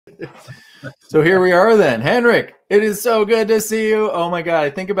So here we are then. Henrik, it is so good to see you. Oh my God, I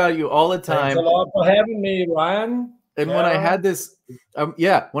think about you all the time. Thanks a lot for having me, Ryan. And when I had this,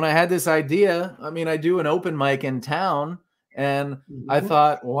 when I had this idea, I mean, I do an open mic in town, and I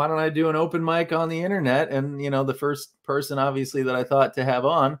thought, well, why don't I do an open mic on the internet? And, you know, the first person, obviously, that I thought to have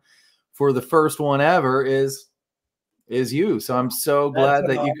on for the first one ever is you. So I'm so glad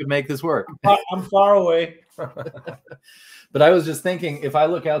that you could make this work. I'm far away. But I was just thinking, if I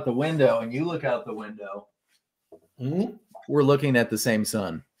look out the window and you look out the window, we're looking at the same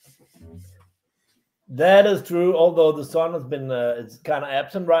sun. That is true. Although the sun has been, it's kind of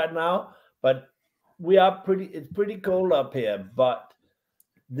absent right now, but it's pretty cold up here. But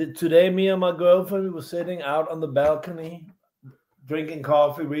today, me and my girlfriend were sitting out on the balcony, drinking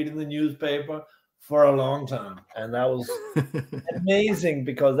coffee, reading the newspaper for a long time. And that was amazing,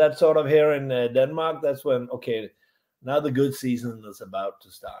 because that's sort of here in Denmark. That's when, now the good season is about to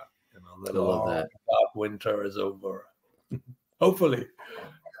start. You know, the long, dark winter is over. Hopefully.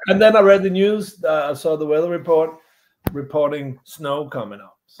 And then I read the news. I saw the weather report reporting snow coming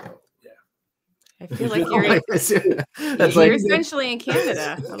up. So, yeah. I feel like you're essentially in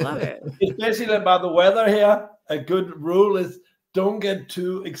Canada. I love it. Especially about the weather here. A good rule is don't get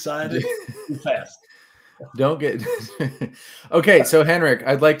too excited too fast. Don't get okay. So Henrik,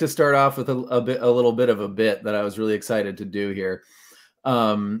 I'd like to start off with a little bit of a bit that I was really excited to do here,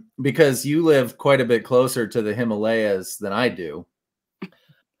 because you live quite a bit closer to the Himalayas than I do.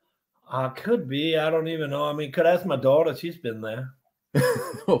 Could be. I don't even know. I mean, could ask my daughter. She's been there.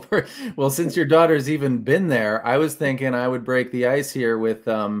 Well, since your daughter's even been there, I was thinking I would break the ice here with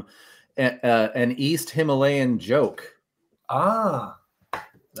an East Himalayan joke.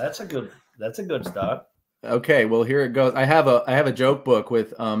 That's a good start. Okay, well, here it goes. I have a joke book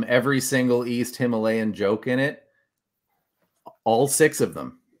with every single East Himalayan joke in it, all 6 of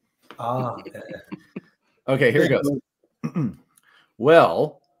them. Okay, here it goes.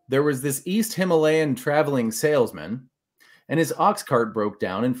 Well, there was this East Himalayan traveling salesman, and his ox cart broke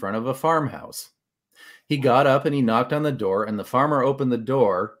down in front of a farmhouse. He got up and he knocked on the door, and the farmer opened the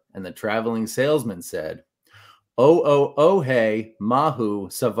door, and the traveling salesman said, "Oh, hey, mahu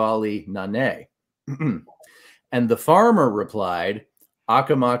savali nane." And the farmer replied,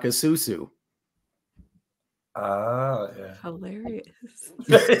 "Akamaka susu." Yeah. Hilarious.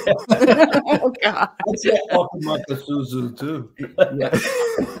 Oh God. That's Akamaka susu too. Yeah.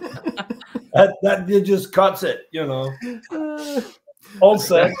 that just cuts it, you know. All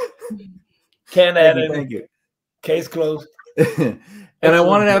set. Can't add it. Thank you. Case closed. And I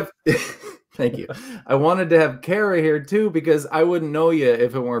wanted to have thank you. I wanted to have Kara here too, because I wouldn't know you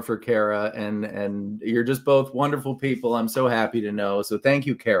if it weren't for Kara, and you're just both wonderful people. I'm so happy to know. So thank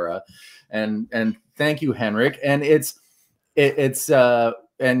you, Kara, and thank you, Henrik. And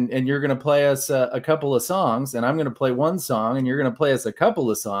and you're going to play us a couple of songs, and I'm going to play one song, and you're going to play us a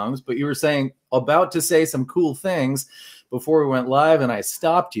couple of songs. But you were about to say some cool things before we went live, and I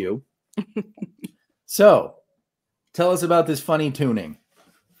stopped you. So tell us about this funny tuning.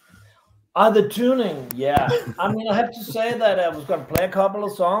 The tuning, yeah. I mean, I have to say that I was going to play a couple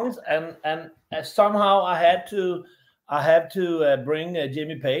of songs, and somehow I had to bring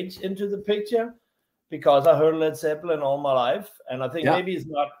Jimmy Page into the picture, because I heard Led Zeppelin all my life, and I think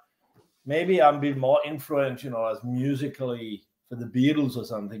maybe I'm being more influenced, you know, as musically for the Beatles or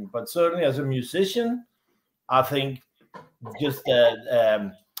something, but certainly as a musician, I think just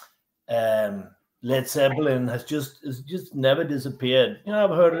Led Zeppelin has just never disappeared. You know,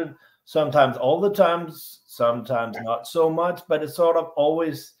 I've heard it sometimes all the times, sometimes not so much, but it sort of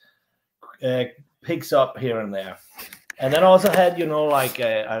always picks up here and there. And then I also had, you know, like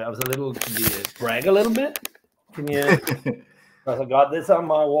I was a little, brag a little bit. Can you? Because I got this on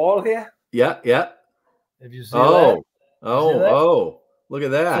my wall here. Yeah. If you see that. Oh, look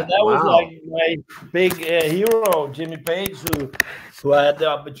at that. So that was like my big hero, Jimmy Page, who I had the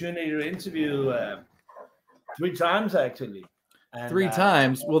opportunity to interview 3 times actually. And, 3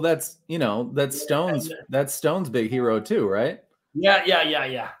 times. Well, that's Stone's. That's Stone's big hero too, right?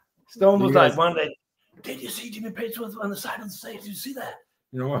 Yeah. Stone was like one day, "Did you see Jimmy Page was on the side of the stage? Did you see that?"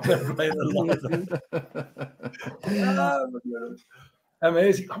 You know, I'm playing the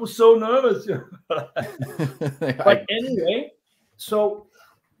amazing. I was so nervous. But anyway, so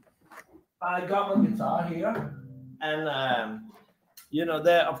I got my guitar here, and you know,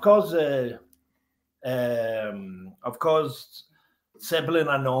 there of course, Zeppelin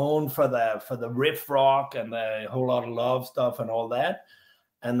are known for the riff rock and the Whole Lot of Love stuff and all that,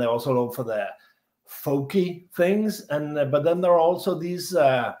 and they're also known for the folky things, and but then there are also these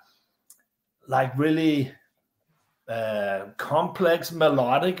like really complex,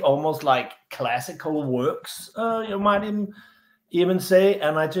 melodic, almost like classical works, you might even say.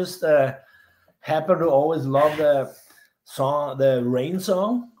 And I just happen to always love the song, the Rain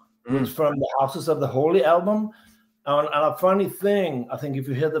Song, which is from the Houses of the Holy album. And a funny thing, I think if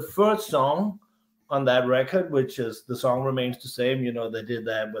you hear the first song on that record, which is The Song Remains the Same, you know, they did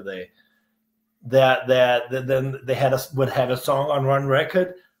that where then they would have a song on one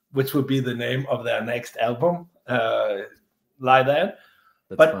record, which would be the name of their next album, like that.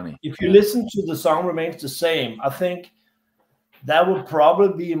 But funny. If you listen to The Song Remains the Same, I think that would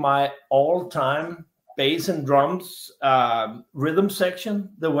probably be my all-time bass and drums rhythm section,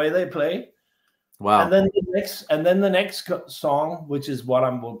 the way they play. Wow. And then the next song, which is what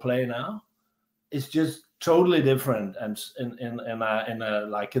I'm going to play now, is just totally different and in a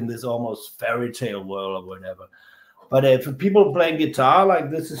like in this almost fairy tale world or whatever. But for people playing guitar, like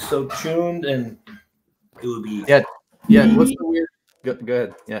this is so tuned, and it would be yeah. What's the weird? Go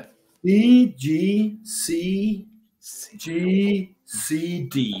ahead. Yeah. B G C G C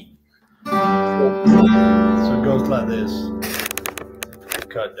D. So it goes like this.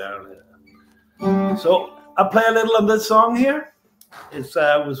 Cut down here. So I play a little of this song here. It's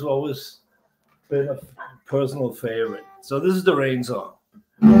was always been a personal favorite. So this is the Rain Song.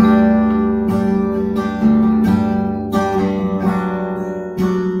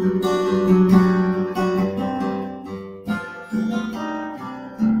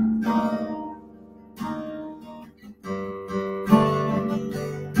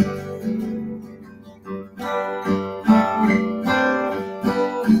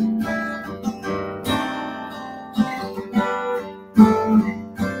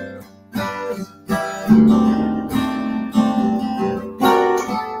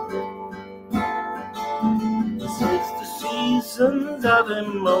 Of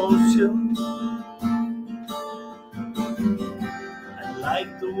emotion, I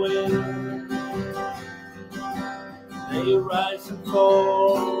like the way they rise and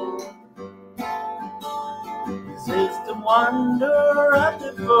fall. This is the wonder of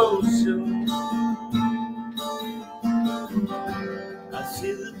devotion. I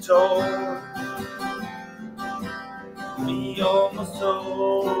see the toll me on my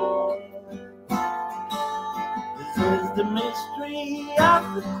soul. Is the mystery of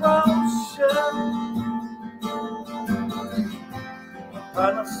the crossing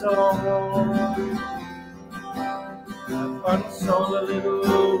upon a soul a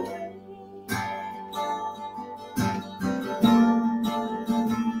little.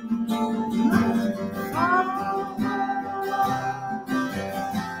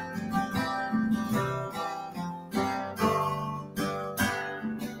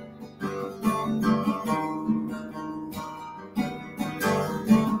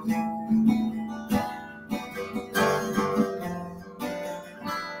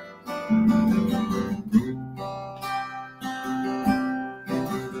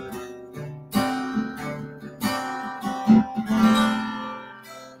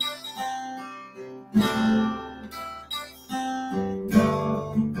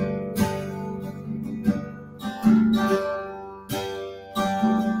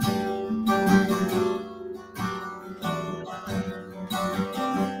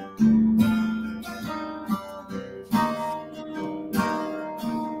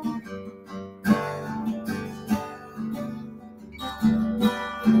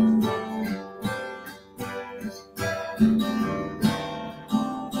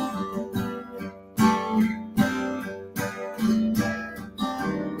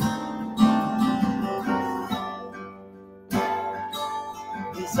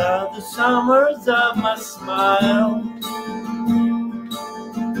 These are the summers of my smile.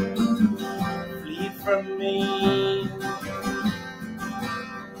 Flee from me,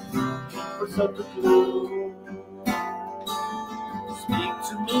 keep us up the gloom. Speak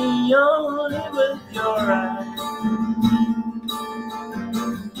to me only with your eyes.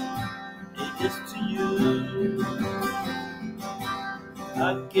 It is to you I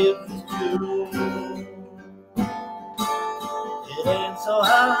give this tune. It ain't so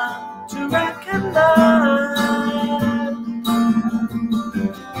hard to recognize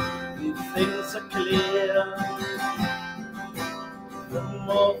if things are clear from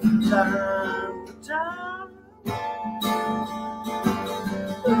all the time to time.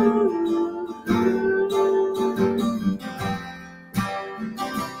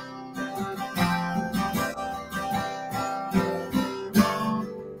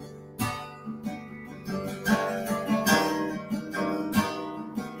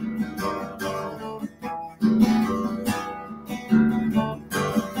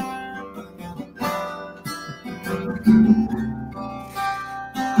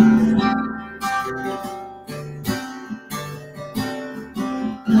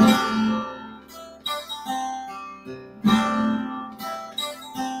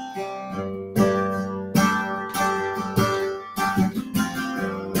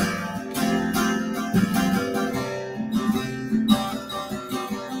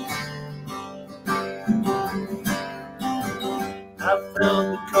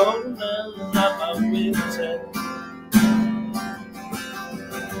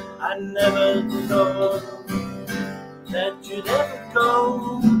 I never thought that you'd ever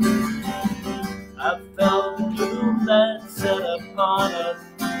go. I felt the gloom that set upon us,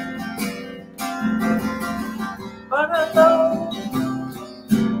 but I know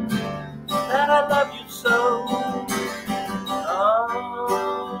that I love you so.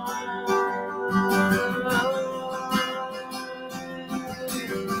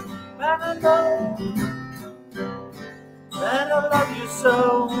 And I know that I love you so.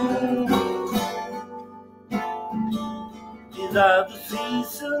 These are the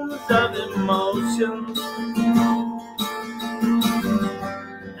seasons of emotion,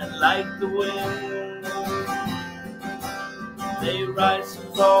 and like the wind, they rise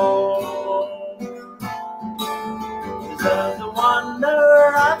and fall. These are the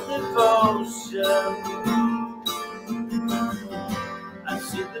wonder of devotion. I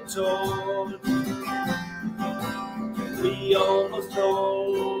see the torch we almost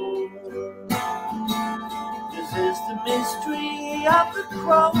hold. This is the mystery of the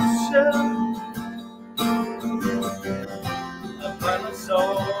crossing upon us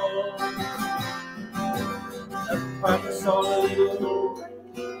all, upon us all.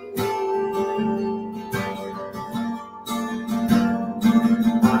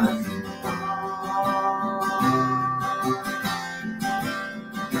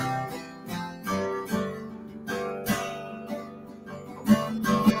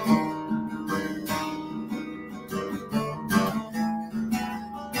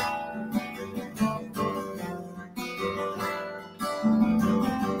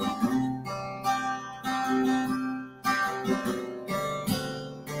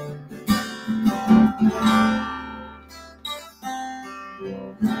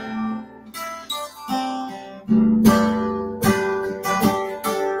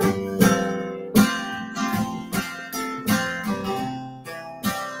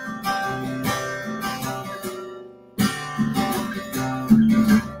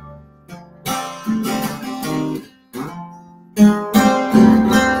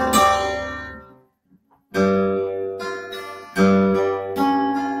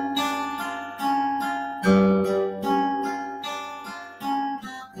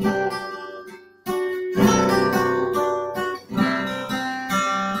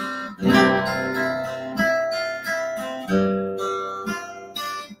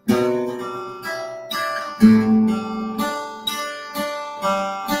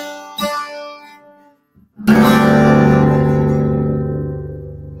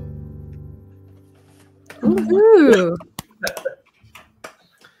 Ooh.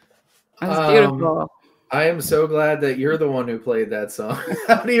 That's beautiful. I am so glad that you're the one who played that song.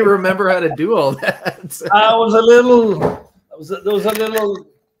 How do you remember how to do all that? I was a little, there was a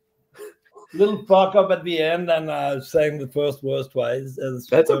little fuck up at the end, and I sang the first verse twice.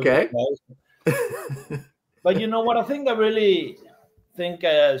 That's okay. But you know what? I think I really think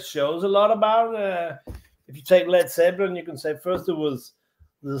shows a lot about. If you take Led Zeppelin, you can say first it was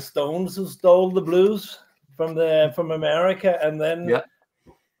the Stones who stole the blues from America, and then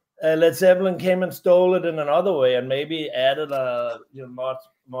Led Zeppelin came and stole it in another way, and maybe added much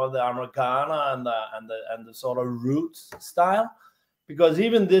more the Americana and the sort of roots style. Because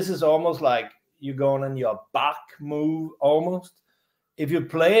even this is almost like you're going in your Bach move almost. If you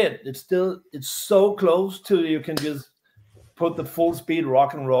play it, it's so close to you can just put the full speed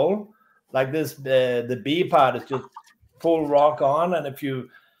rock and roll like this. The B part is just full rock on, and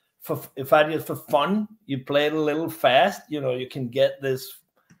if I just for fun you play it a little fast, you can get this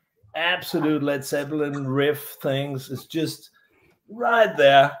absolute Led Zeppelin riff things. It's just right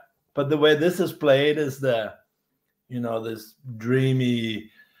there. But the way this is played is this dreamy.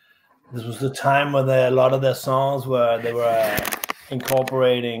 This was the time when a lot of their songs they were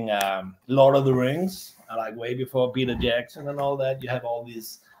incorporating Lord of the Rings, like way before Peter Jackson and all that. You have all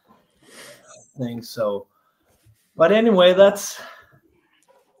these things. So, but anyway, that's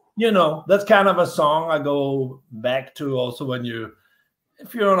kind of a song I go back to also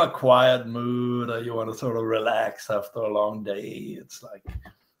if you're in a quiet mood or you want to sort of relax after a long day. It's like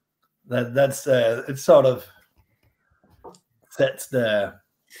that's it sort of sets the.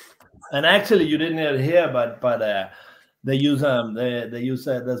 And actually, you didn't hear, but they use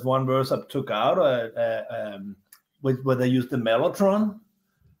there's one verse I took out where they use the mellotron,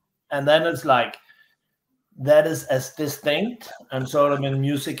 and then it's like that is as distinct and sort of in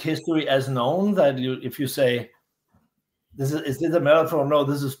music history as known that if you say is this a mellotron? No,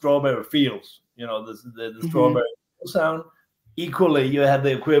 this is Strawberry Fields. This is the Strawberry sound. Equally, you have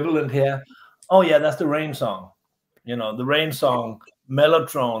the equivalent here. Oh yeah, that's the Rain Song. The Rain Song.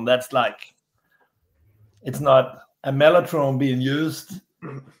 Mellotron, that's like, it's not a mellotron being used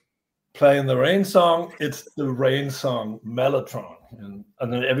playing the Rain song, it's the Rain song Mellotron, and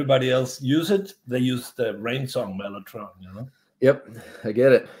then everybody else use it. They use the Rain song Mellotron, you know. Yep, I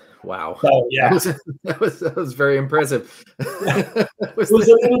get it. Wow. So, yeah, that was very impressive. It was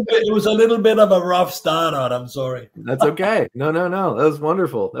a little bit of a rough start on. I'm sorry. That's okay. No. That was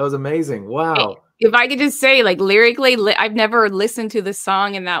wonderful. That was amazing. Wow. If I could just say, like, lyrically, I've never listened to the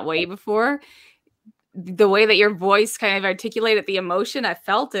song in that way before. The way that your voice kind of articulated the emotion, I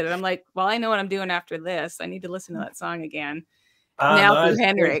felt it. And I'm like, well, I know what I'm doing after this. I need to listen to that song again. Now, nice.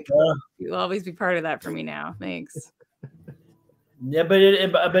 Henrik, you'll always be part of that for me now. Thanks. Yeah, but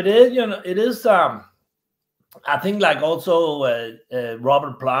it is, you know, it is. I think, like, also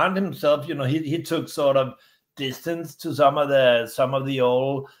Robert Plant himself, you know, he took sort of distance to some of the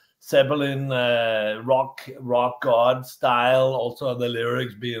old Zeppelin rock god style. Also, the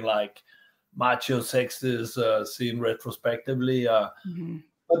lyrics being like macho sexist, seen retrospectively.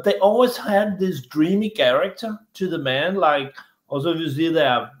 But they always had this dreamy character to the man. Like, also, you see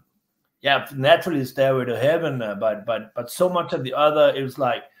there. Yeah, naturally Stairway to Heaven, but so much of the other, it was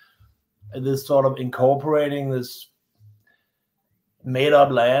like this sort of incorporating this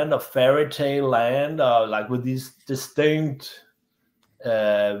made-up land, a fairy tale land, like with these distinct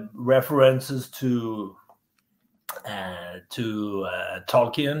references to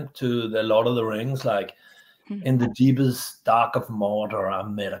Tolkien, to the Lord of the Rings, like in the deepest dark of Mordor, I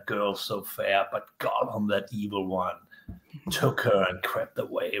met a girl so fair, but God on that evil one took her and crept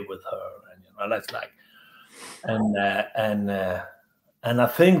away with her, and you know, that's like, and I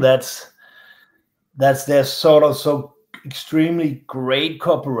think that's their sort of so extremely great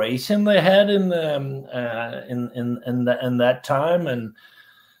cooperation they had in that time, and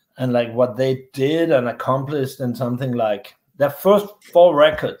like what they did and accomplished in something like their first 4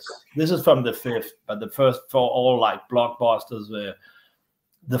 records. This is from the 5th, but the first 4 all like blockbusters were.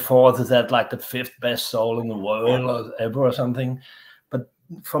 The 4th is at like the 5th best soul in the world or ever or something. But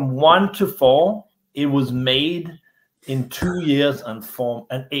from 1 to 4, it was made in 2 years and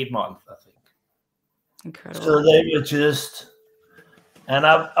 8 months, I think. Incredible. So they were just, and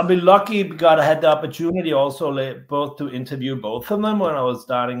I've been lucky because I had the opportunity also both to interview both of them when I was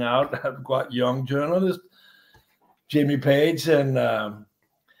starting out. I'm quite young journalist, Jimmy Page and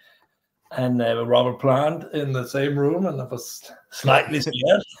Robert Plant in the same room, and I was slightly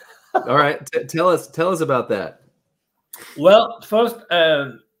scared. All right, tell us about that. Well, first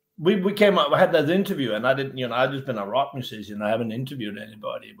we came up. I had that interview, and I didn't, you know, I've just been a rock musician. I haven't interviewed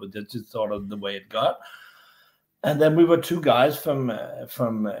anybody, but that's just sort of the way it got. And then we were 2 guys from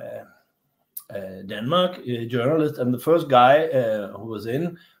Denmark, a journalist, and the first guy who was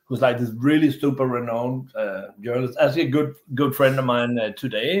who's like this really super renowned journalist, actually a good friend of mine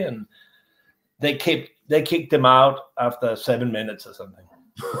today, and they kicked him out after 7 minutes or something.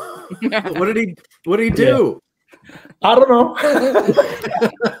 What did he do? I don't know.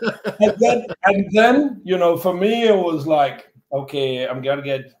 and then, you know, for me it was like, okay, I'm gonna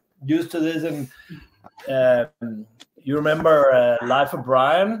get used to this. And you remember Life of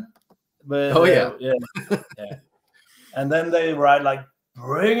Brian? But, yeah. And then they write like,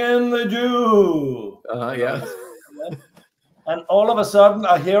 "Bring in the Jew." Yeah. And all of a sudden,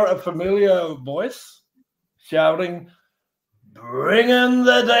 I hear a familiar voice shouting, "Bring in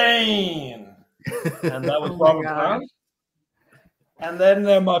the Dane!" And that was Robert Plant. And then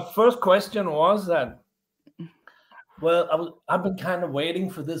my first question was that, well, I've been kind of waiting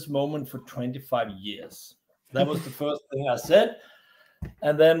for this moment for 25 years. That was the first thing I said.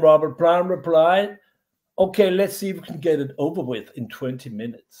 And then Robert Plant replied, "Okay, let's see if we can get it over with in 20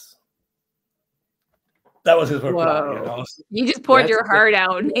 minutes." That was his reply. You know? You just poured your heart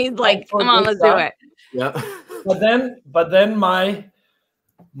out, and he's like, "Come on, let's do it." Yeah. But then my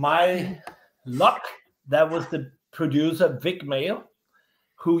luck, that was the producer Vic Mail,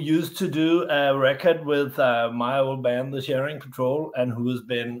 who used to do a record with my old band, The Sharing Control, and who has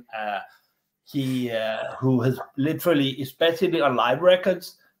been who has literally, especially on live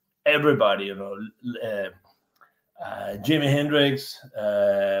records, everybody, you know, Jimi Hendrix,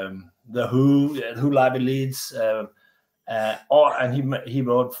 The Who Live Leads, and he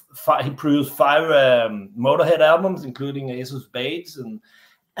produced 5 Motorhead albums, including Ace of Spades,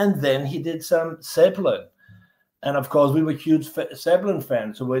 and then he did some Zeppelin. And of course, we were huge Zeppelin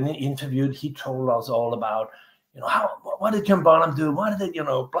fans. So when he interviewed, he told us all about, you know, what did John Bonham do? What did they, you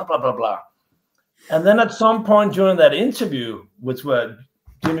know, blah, blah, blah, blah. And then at some point during that interview, which were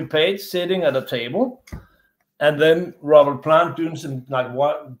Jimmy Page sitting at a table, and then Robert Plant doing some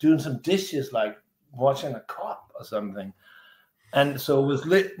dishes, like washing a cup or something. And so it was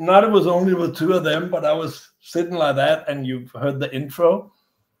it was only with 2 of them, but I was sitting like that, and you've heard the intro.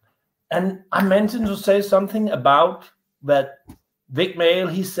 And I mentioned to say something about that Vic Mail,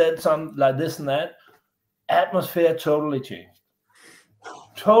 he said something like this and that. Atmosphere totally changed.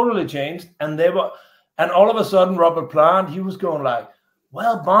 Totally changed. And all of a sudden, Robert Plant, he was going like,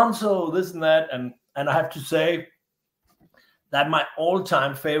 well, Bonzo, this and that. And I have to say that my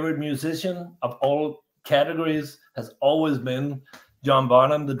all-time favorite musician of all categories has always been John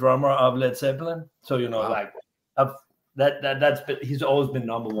Bonham, the drummer of Led Zeppelin. So, like that's been, he's always been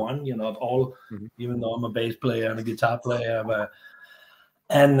number one, of all, even though I'm a bass player and a guitar player.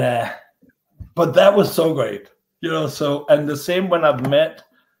 But that was so great, so, and the same when I've met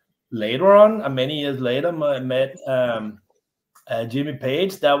later on, many years later, I met Jimmy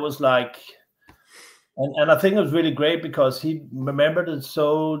Page. That was like, and I think it was really great because he remembered it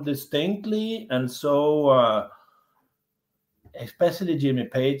so distinctly, and so especially Jimmy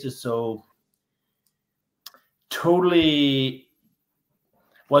Page is so totally,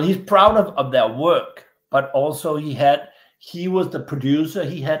 well, he's proud of their work, but also he was the producer.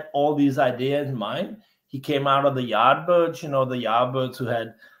 He had all these ideas in mind. He came out of the Yardbirds, the Yardbirds who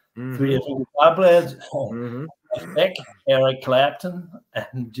had three different guitar players, Beck, Eric Clapton,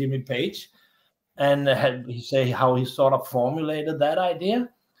 and Jimmy Page. And he say how he sort of formulated that idea.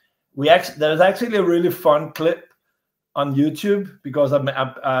 There's actually a really fun clip on YouTube because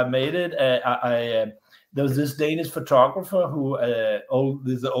I made it. There was this Danish photographer who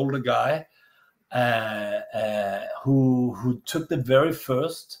this older guy who took the very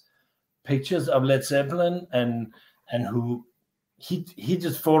first pictures of Led Zeppelin, and who he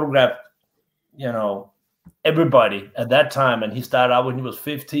just photographed, everybody at that time. And he started out when he was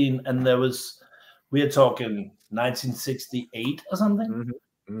 15, and we are talking 1968 or something.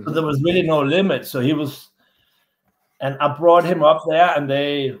 So there was really no limit. So he was, and I brought him up there, and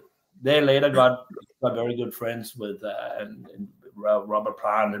they later got very good friends with, and Robert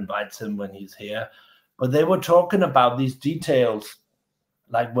Plant invites him when he's here. But they were talking about these details,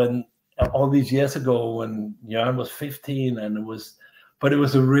 like when all these years ago when Jørgen was 15, and it was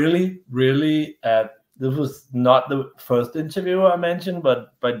a really, really, this was not the first interview I mentioned,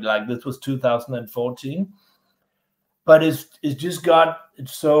 but like this was 2014. But it's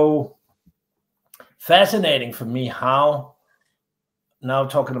so fascinating for me how, now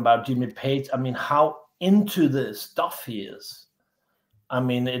talking about Jimmy Page, how into the stuff he is. I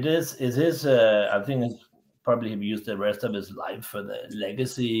think it's probably he used the rest of his life for the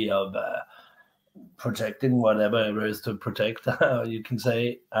legacy of protecting whatever it is to protect, you can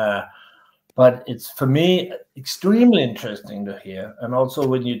say. But it's, for me, extremely interesting to hear. And also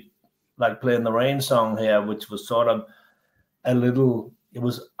when you like playing the Rain song here, which was sort of a little, it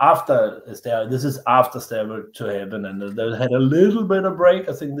was after, this is after Stairway to Heaven, and they had a little bit of break.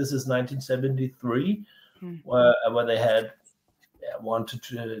 I think this is 1973, where they had 1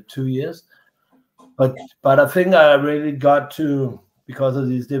 to 2 years. But I think I really got to, because of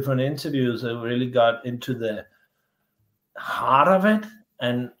these different interviews, I really got into the heart of it.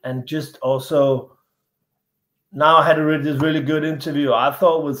 And just also, now I had this really good interview, I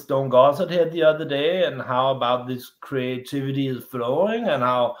thought, with Stone Gossard here the other day, and how about this creativity is flowing, and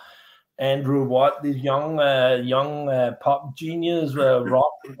how Andrew Watt, this young pop genius,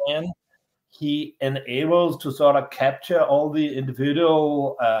 rock man, he enables to sort of capture all the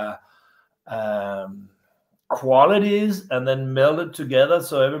individual qualities and then meld it together,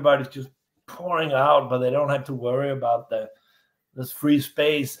 so everybody's just pouring out, but they don't have to worry about this free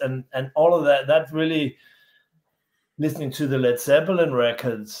space and all of that. That's really, listening to the Led Zeppelin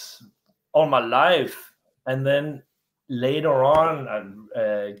records all my life, and then later on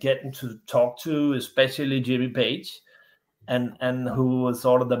getting to talk to especially Jimmy Page, and who was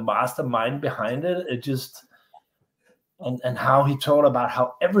sort of the mastermind behind it. It just, and how he taught about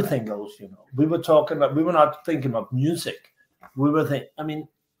how everything goes. We were not thinking of music. We were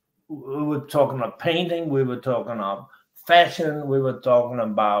talking about painting. We were talking about fashion. We were talking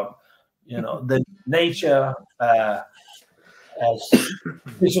about, the nature,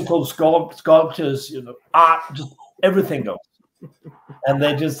 physical sculptures, art, just everything goes. And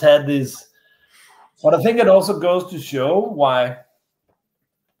they just had this. But I think it also goes to show why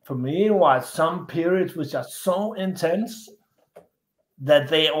some periods which are so intense that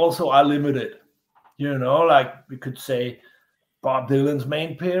they also are limited. Like we could say Bob Dylan's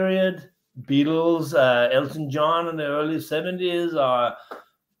main period, Beatles, Elton John in the early 70s, or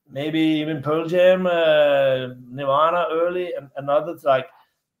maybe even Pearl Jam, Nirvana early, and others. Like,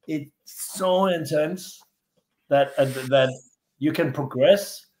 it's so intense that you can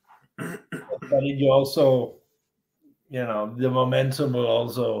progress, but you also, the momentum will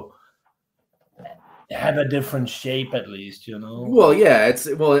also, have a different shape at least, you know. Well, yeah, it's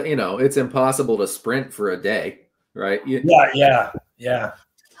impossible to sprint for a day, right? Yeah.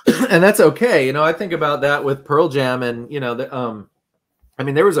 And that's okay. I think about that with Pearl Jam, and I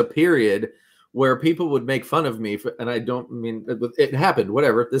mean, there was a period where people would make fun of me, and I don't mean it happened.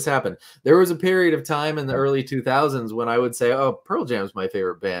 Whatever, this happened. There was a period of time in the early 2000s when I would say, "Oh, Pearl Jam's my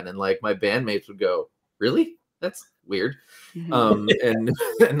favorite band," and like my bandmates would go, "Really? That's weird." And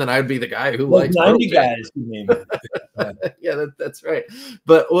then I'd be the guy who likes 90 guys. You mean? Yeah, that's right.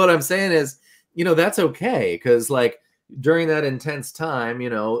 But what I'm saying is, that's okay, because like during that intense time,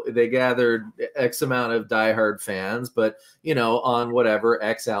 they gathered X amount of diehard fans, but on whatever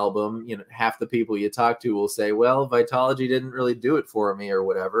X album, half the people you talk to will say, well, Vitology didn't really do it for me or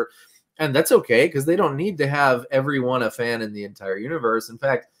whatever. And that's okay, because they don't need to have everyone a fan in the entire universe. In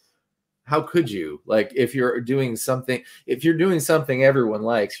fact, how could you? Like, if you're doing something everyone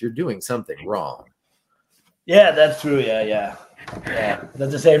likes, you're doing something wrong. Yeah, that's true. Yeah.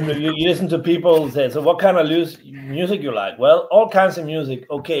 That's the same. You listen to people say, so what kind of music you like? Well, all kinds of music.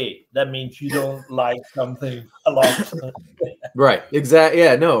 Okay, that means you don't like something a lot. Right. Exactly.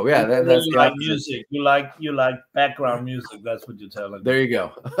 Yeah. No. Yeah. That's you like music. You like background music. That's what you're telling. There you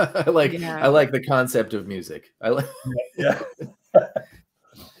go. I like the concept of music. I like. Yeah.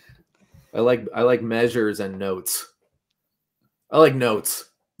 I like measures and notes. I like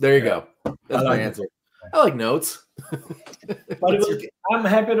notes. There you go. That's my answer. I like notes. But I'm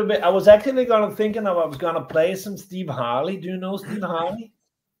happy to be. I was actually thinking I was gonna play some Steve Harley. Do you know Steve Harley?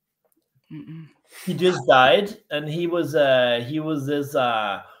 He just died, and he was from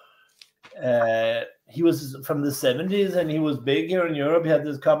the 70s, and he was big here in Europe. He had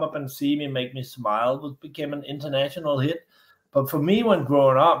this Come Up and See Me, Make Me Smile, which became an international hit. But for me, when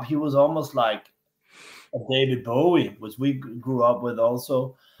growing up, he was almost like a David Bowie, which we grew up with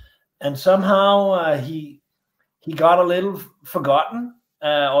also. And somehow he got a little forgotten.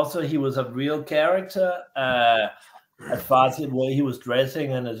 Also, he was a real character as far as the way he was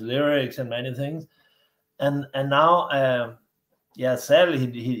dressing and his lyrics and many things. And now, sadly,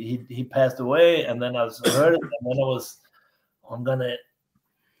 he passed away. And then I heard it, and then I'm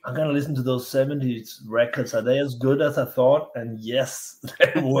gonna listen to those 70s records. Are they as good as I thought? And yes,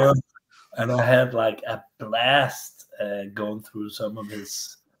 they were. And I had like a blast going through some of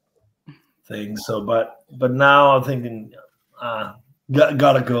his things. So, but now I'm thinking,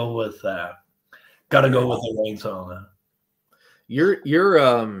 gotta go with the Rain song.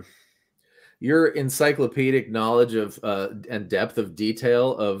 Your encyclopedic knowledge of and depth of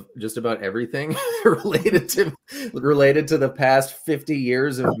detail of just about everything related to the past 50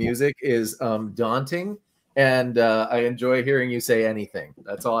 years of music is daunting, and I enjoy hearing you say anything.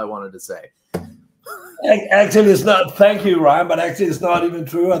 That's all I wanted to say. Actually, it's not. Thank you, Ryan. But actually, it's not even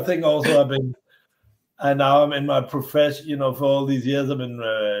true. I think also and now I'm in my profession. For all these years, I've been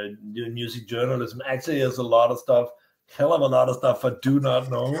doing music journalism. Actually, there's a lot of stuff. Hell of a lot of stuff I do not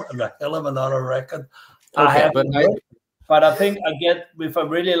know, and a hell of a lot of records. Okay, but I think I get, if I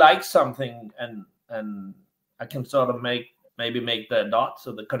really like something, and I can sort of maybe make the dots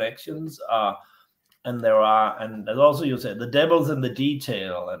or the connections. And there's also, you said, the devil's in the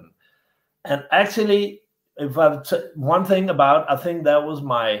detail, and actually, if one thing about, I think that was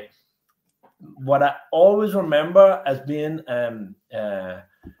what I always remember as being a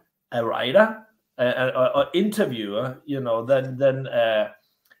writer. Or interviewer, then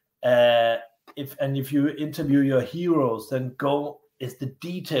if you interview your heroes, then it's the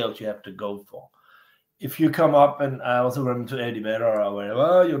details you have to go for. If you come up, and I also remember to Eddie Vedder or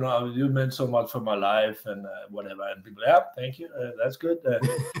whatever, you meant so much for my life and whatever, and people, yeah, thank you, that's good,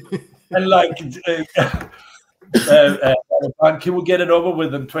 and like, can we get it over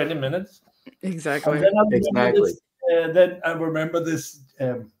with in 20 minutes? Exactly. Then I remember this.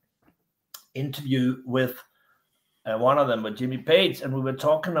 Interview with one of them with Jimmy Page, and we were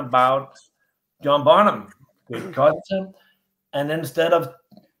talking about John Bonham with Cotton, and instead of,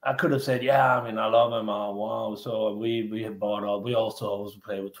 I could have said, yeah, I mean, I love him, wow, so we had bought all, we also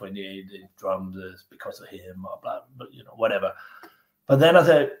play with 28 drums because of him, blah, blah, but whatever. But then I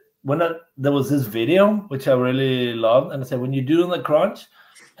said, there was this video which I really loved, and I said, when you're doing the crunch,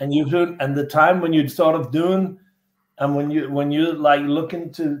 and the time when you're sort of doing, and when you like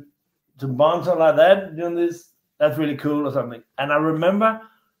looking to bond something like that, doing this, that's really cool or something. And I remember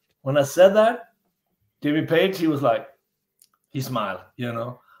when I said that, Jimmy Page, he was like, he smiled,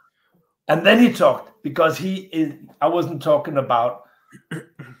 and then he talked, because I was talking about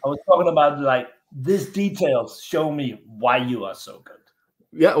like, these details show me why you are so good.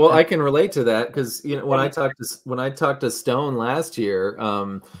 Yeah, well, I can relate to that because when I talked to Stone last year,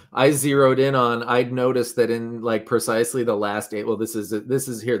 I zeroed in on. I'd noticed that in like precisely the last 8. Well, this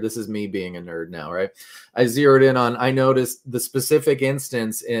is me being a nerd now, right? I zeroed in on. I noticed the specific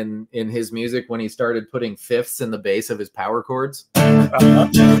instance in his music when he started putting fifths in the bass of his power chords.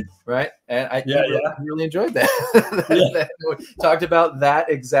 Right, and I really enjoyed that. Talked about that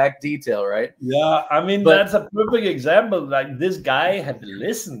exact detail, right? Yeah, I mean, that's a perfect example. Like, this guy had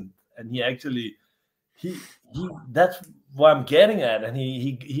listened, and he actually he that's what I'm getting at, and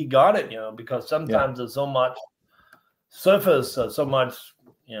he got it, because sometimes there's so much surface, so much,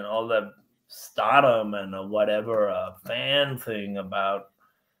 all the stardom and whatever fan thing about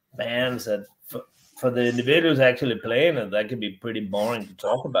bands that for the individuals actually playing it, that can be pretty boring to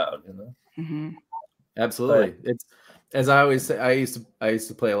talk about, Absolutely. It's, as I always say, I used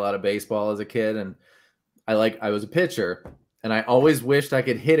to play a lot of baseball as a kid, and I was a pitcher, and I always wished I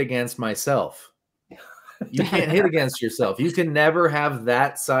could hit against myself. You can't hit against yourself. You can never have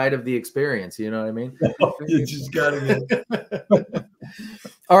that side of the experience. You know what I mean? You just gotta get.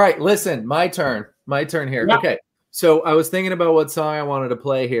 All right, listen, my turn here. Yeah. Okay. So I was thinking about what song I wanted to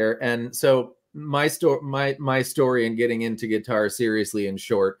play here, and so my story in getting into guitar seriously and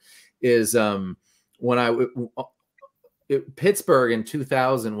short is when Pittsburgh in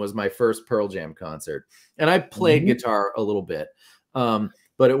 2000 was my first Pearl Jam concert, and I played guitar a little bit,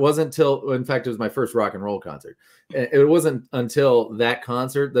 but it wasn't until, in fact, it was my first rock and roll concert. It wasn't until that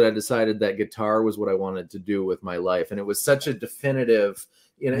concert that I decided that guitar was what I wanted to do with my life, and it was such a definitive.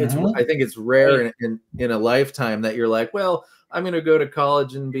 I think it's rare in a lifetime that you're like, well, I'm going to go to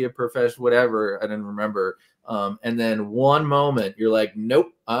college and be a professional, whatever. I didn't remember. And then one moment you're like,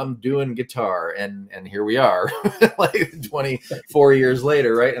 nope, I'm doing guitar. And here we are like 24 years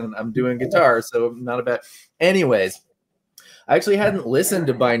later. Right. And I'm doing guitar. So not a bad. Anyways, I actually hadn't listened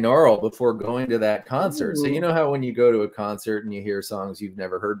to binaural before going to that concert. So you know how when you go to a concert and you hear songs you've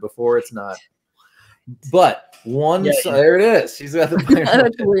never heard before, it's not. But there it is. She's got the binaural.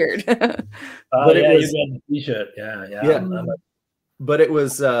 That's weird. But it was you got the t-shirt. Yeah. But it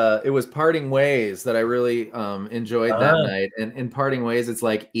was Parting Ways that I really enjoyed that night. And in Parting Ways, it's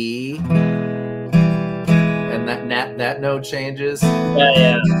like E, and that note changes.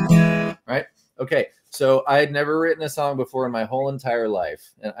 Yeah. Right. Okay. So I had never written a song before in my whole entire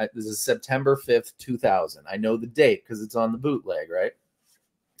life. And this is September 5th, 2000. I know the date because it's on the bootleg, right?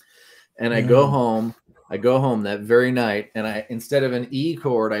 And I go home that very night, and instead of an E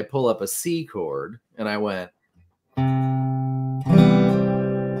chord, I pull up a C chord, and I went.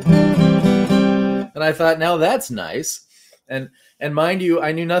 And I thought, now that's nice. And mind you,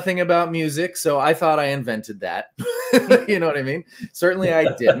 I knew nothing about music, so I thought I invented that. You know what I mean? Certainly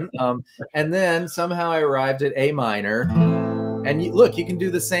I didn't. And then somehow I arrived at A minor. And look, you can do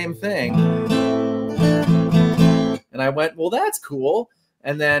the same thing. And I went, well, that's cool.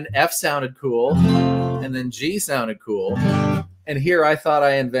 And then F sounded cool. And then G sounded cool. And here I thought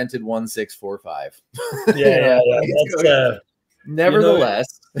I invented 1-6-4-5. Yeah.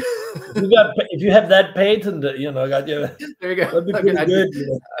 Nevertheless, if you have that patent, there you go. That'd be pretty good.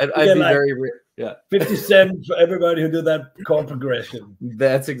 I'd be like very 50 cents for everybody who did that chord progression.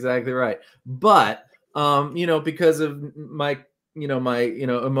 That's exactly right. But because of my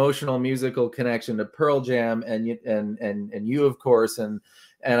emotional musical connection to Pearl Jam and you, of course, and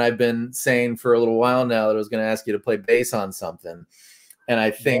I've been saying for a little while now that I was going to ask you to play bass on something. And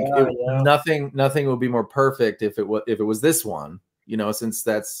I think nothing would be more perfect if it was this one, since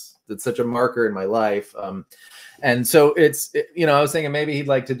that's such a marker in my life. And so I was thinking maybe he'd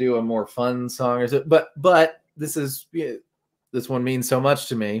like to do a more fun song or so, but this one means so much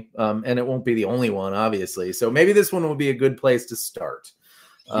to me. And it won't be the only one, obviously. So maybe this one will be a good place to start.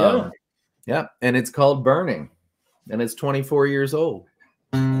 And it's called Burning, and it's 24 years old.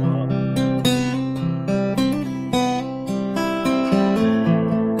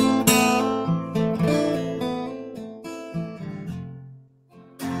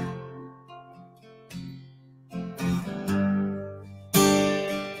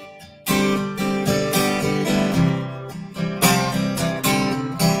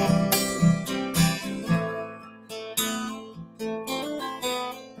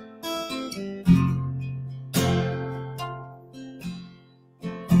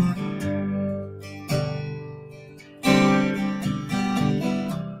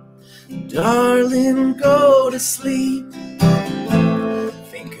 Darling, go to sleep.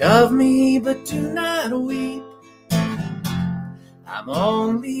 Think of me, but do not weep. I'm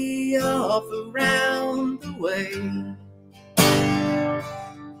only off around the way.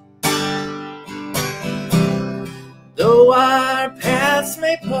 Though our paths paths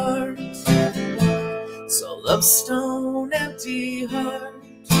may part, so love stone, empty heart.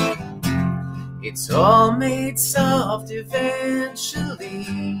 It's all made soft eventually.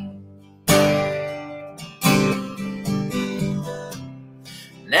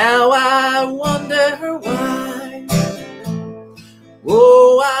 Now I wonder why.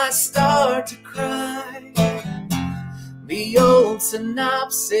 Oh, I start to cry. The old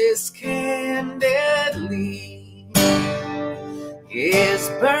synopsis candidly is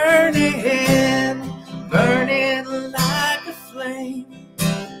burning, burning like a flame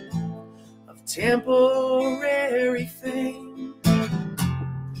of temporary fame.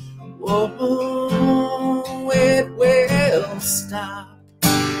 Oh, it will stop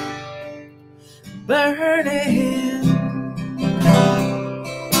burning.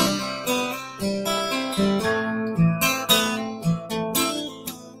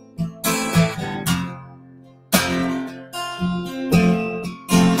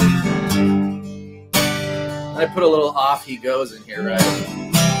 I put a little off he goes in here, right?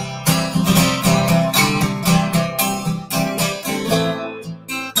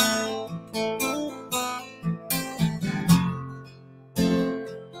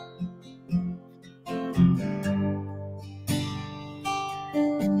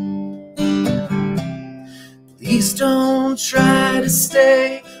 Please don't try to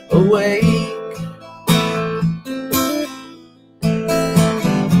stay awake.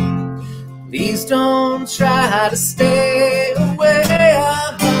 Please don't try to stay away.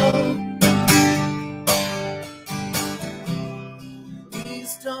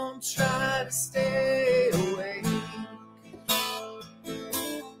 Please don't try to stay away.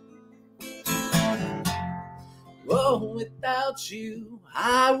 Oh, without you,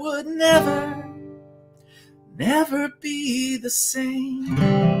 I would never, never be the same.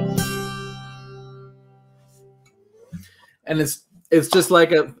 And it's just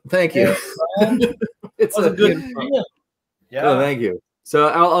like a thank you. It's a good idea. Yeah. Oh, thank you. So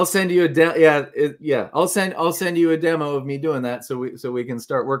I'll send you a demo. Yeah, yeah. I'll send you a demo of me doing that so we can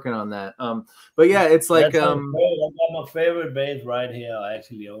start working on that. But yeah, it's like I got my favorite bass right here. I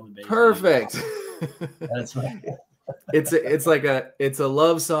actually own the bass. Perfect. That's right. It's like a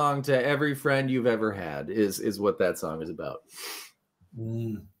love song to every friend you've ever had is what that song is about.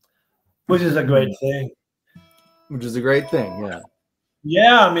 Which is a great thing. Which is a great thing, yeah.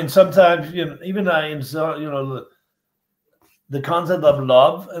 Yeah, I mean, sometimes even the concept of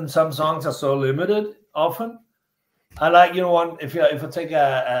love in some songs are so limited. Often, I like if I take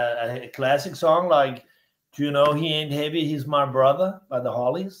a classic song like, do you know he ain't heavy, he's my brother by the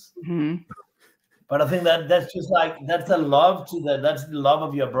Hollies. Mm-hmm. But I think that's just like that's the love that's the love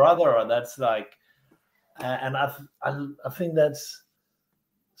of your brother, or that's like, and I think that's.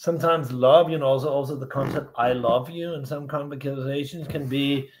 Sometimes love, also the concept "I love you" in some conversations can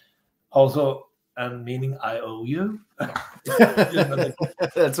be also meaning "I owe you."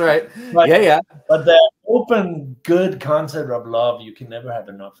 That's right. But, yeah. But the open, good concept of love, you can never have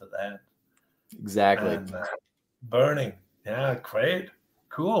enough of that. Exactly. And, burning, yeah, great,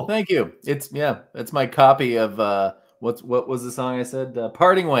 cool. Thank you. It's my copy of what was the song I said?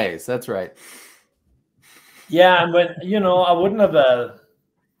 "Parting Ways." That's right. Yeah, and when I wouldn't have.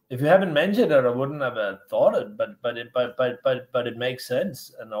 If you haven't mentioned it, I wouldn't have thought it, but it makes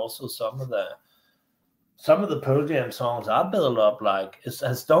sense. And also some of the Pearl Jam songs are built up like.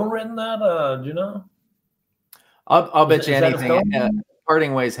 Has Stone written that? Do you know? I'll bet you anything.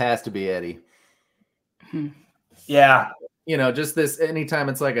 "Parting Ways" has to be Eddie. Yeah. Just this. Anytime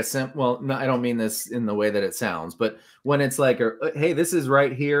it's like a well, no, I don't mean this in the way that it sounds, but when it's like, hey, this is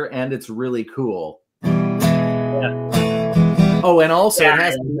right here, and it's really cool. Yeah. Oh, and also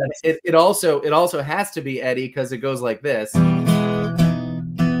it also has to be Eddie because it goes like this,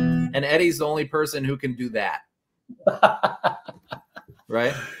 and Eddie's the only person who can do that,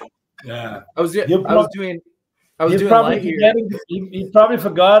 right? Yeah, I was doing Light Years. He probably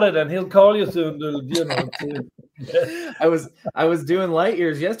forgot it, and he'll call you soon. I was doing Light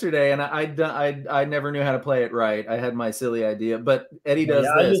Years yesterday, and I never knew how to play it right. I had my silly idea, but Eddie does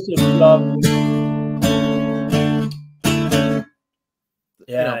this. I used to love.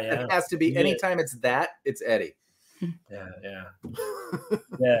 Yeah, It has to be anytime it's Eddie. Yeah.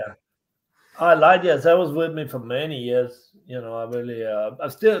 I like that. That was with me for many years. I really, I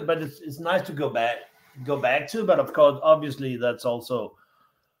still, but it's nice to go back to. But of course, obviously, that's also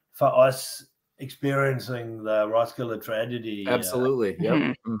for us experiencing the Roskilde tragedy. Absolutely,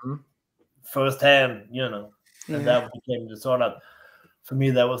 firsthand. And that became the sort of, for me,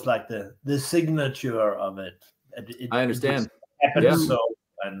 that was like the signature of it. I understand. Happened so.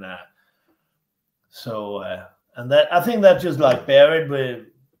 And And that, I think that just like buried with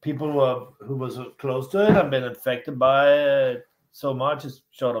people who was close to it and been affected by it so much. It's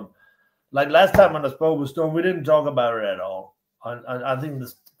sort of like last time when I spoke with Stone, we didn't talk about it at all. I think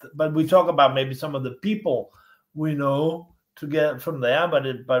this, but we talk about maybe some of the people we know to get from there,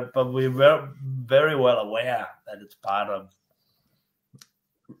 but we were very well aware that it's part of,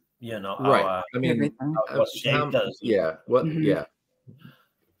 right. our, I mean, what shaped us. Yeah. What? Mhm. Yeah.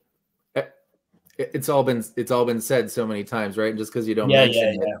 It's all been said so many times, right? Just because you don't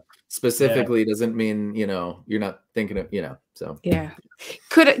mention it specifically doesn't mean you're not thinking of so Yeah.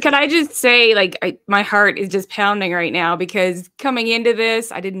 Could I just say, like, my heart is just pounding right now, because coming into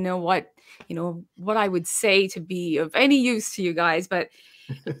this, I didn't know what I would say to be of any use to you guys, but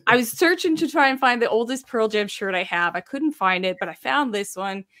I was searching to try and find the oldest Pearl Jam shirt I have. I couldn't find it, but I found this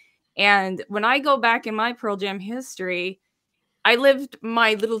one. And when I go back in my Pearl Jam history, I lived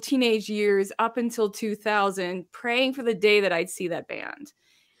my little teenage years up until 2000 praying for the day that I'd see that band.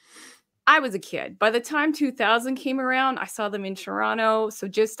 I was a kid. By the time 2000 came around, I saw them in Toronto. So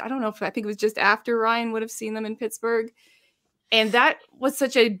I don't know if I think it was just after Ryan would have seen them in Pittsburgh. And that was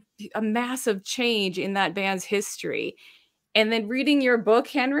such a massive change in that band's history. And then reading your book,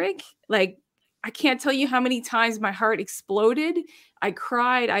 Henrik, like, I can't tell you how many times my heart exploded. I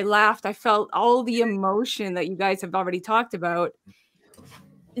cried, I laughed, I felt all the emotion that you guys have already talked about.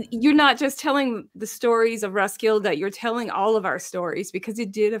 You're not just telling the stories of Roskilde, you're telling all of our stories, because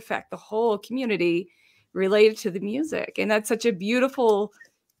it did affect the whole community related to the music. And that's such a beautiful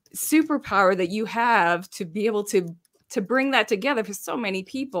superpower that you have to be able to bring that together for so many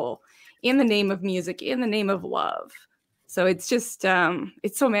people in the name of music, in the name of love. So it's just,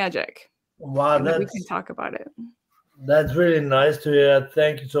 it's so magic. Wow, we can talk about it. That's really nice to hear.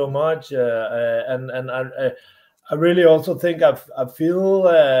 Thank you so much. And I really also think I feel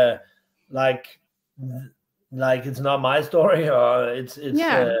like it's not my story, or it's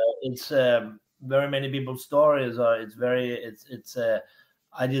very many people's stories, or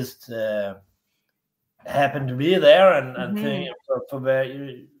I just happened to be there and think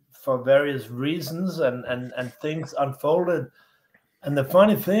for various reasons and things unfolded. And the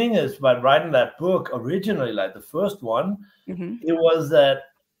funny thing is, by writing that book originally, like the first one, it was that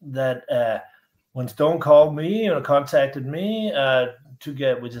when Stone called me or contacted me to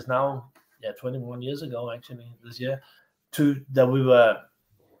get, which is now 21 years ago actually this year, that we were,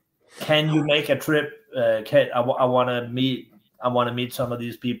 can you make a trip? I want to meet some of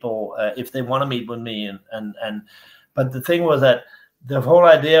these people if they want to meet with me, and but the thing was that the whole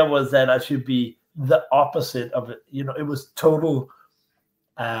idea was that I should be the opposite of it. It was total.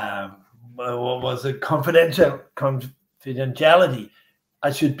 What was it? Confidentiality.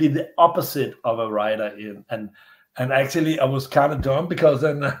 I should be the opposite of a writer, and actually I was kind of dumb, because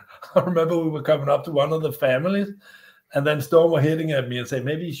then I remember we were coming up to one of the families, and then Storm were hitting at me and saying,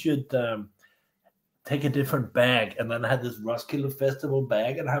 maybe you should take a different bag. And then I had this Roskilde Festival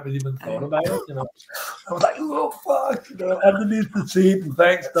bag, and I haven't even thought about it. I was like, oh fuck, underneath the seat. And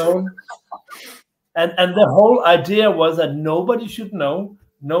thanks, Stone. And the whole idea was that nobody should know.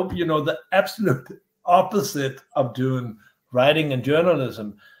 The absolute opposite of doing writing and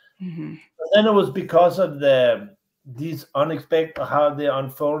journalism. And then it was because of these unexpected, how the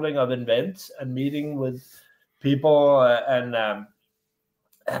unfolding of events and meeting with people, and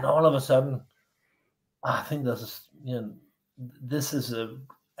all of a sudden, I think this is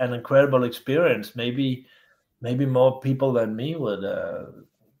an incredible experience. Maybe more people than me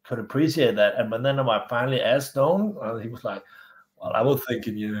could appreciate that. And when then I finally asked Stone, he was like, well, I was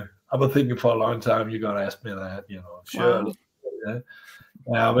thinking for a long time you're gonna ask me that, sure.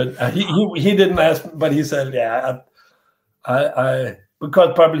 Wow. Yeah, but he didn't ask, but he said, yeah, I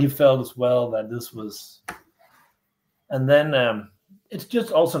because probably he felt as well that this was. And then it's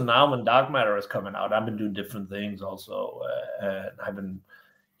just also now when Dark Matter is coming out, I've been doing different things also, and I've been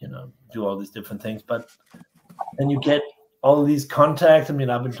do all these different things, but then you get all these contacts. I mean,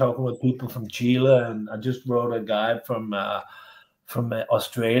 I've been talking with people from Chile, and I just wrote a guy from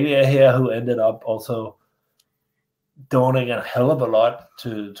Australia here who ended up also donating a hell of a lot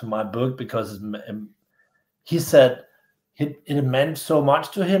to my book, because he said it meant so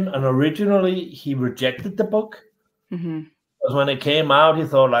much to him. And originally he rejected the book, because when it came out, he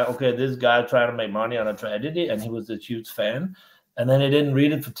thought like, okay, this guy trying to make money on a tragedy, and he was a huge fan. And then he didn't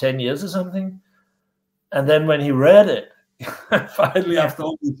read it for 10 years or something. And then when he read it, finally, after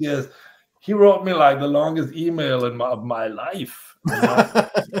all these years, he wrote me like the longest email of my life.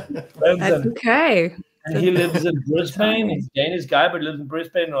 That's okay. And he lives in Brisbane. He's a Danish guy, but lives in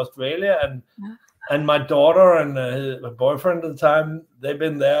Brisbane in Australia. And my daughter and her boyfriend at the time, they've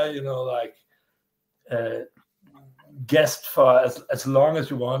been there, guest for as long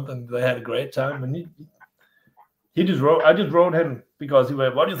as you want, and they had a great time. And he just wrote. I just wrote him because he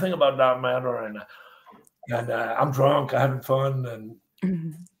went, "What do you think about Dark Matter?" And I'm drunk, I'm having fun, and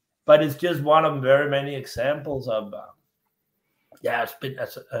but it's just one of very many examples of it's been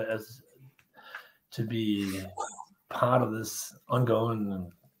as to be part of this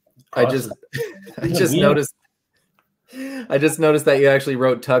ongoing process. I just noticed that you actually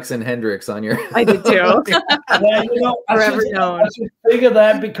wrote Tuxen Hendricks on your. I did too. Yeah, you know, I should figure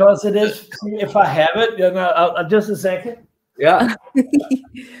that because it is. If I have it, you know, I'll just a second. Yeah.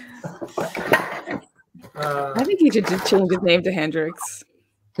 I think he should just change his name to Hendrix.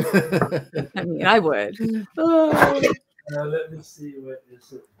 I mean, I would. Let me see. What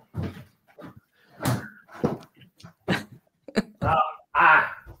is it?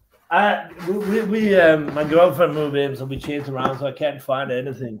 My girlfriend moved in, so we changed around, so I can't find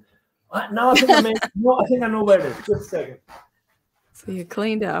anything. No, I think I know where it is. Just a second. So you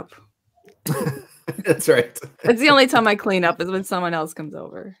cleaned up. That's right. That's the only time I clean up is when someone else comes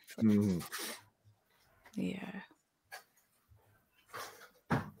over. Yeah.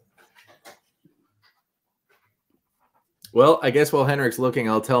 Well, I guess while Henrik's looking,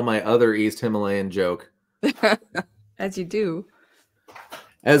 I'll tell my other East Himalayan joke. As you do.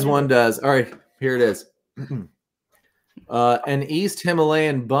 As one does. All right, here it is. An East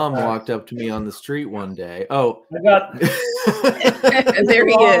Himalayan bum walked up to me on the street one day. Oh, I got there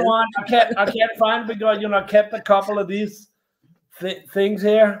he is. One. I can't find because I kept a couple of these things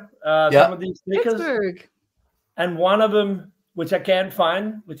here. Some of these stickers, Pittsburgh. And one of them, which I can't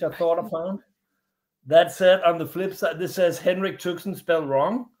find, which I thought I found, that said on the flip side, this says Henrik Tuxen spelled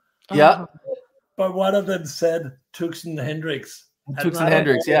wrong. Yeah, but one of them said Tuxen Hendricks. Tuxen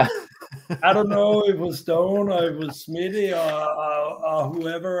Hendricks, yeah. I don't know if it was Stone or it was Smitty or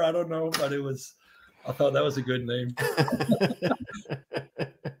whoever. I don't know, but it was. I thought that was a good name.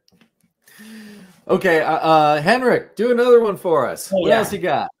 Okay, Henrik, do another one for us. What else you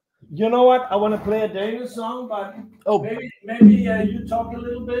got? You know what? I want to play a Danish song, but maybe you talk a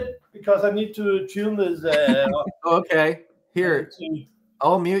little bit because I need to tune this. Okay, here.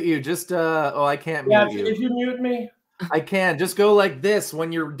 I'll mute you. Just I can't mute you. If you mute me, I can. Just go like this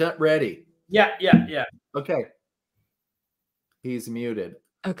when you're ready. Yeah. Okay. He's muted.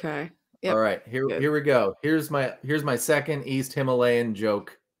 Okay. Yep. All right. Here we go. Here's my second East Himalayan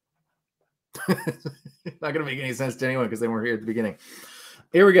joke. Not gonna make any sense to anyone because they weren't here at the beginning.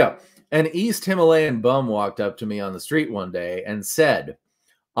 Here we go. An East Himalayan bum walked up to me on the street one day and said,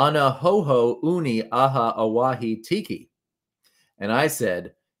 "Ana ho uni aha awahi tiki." And I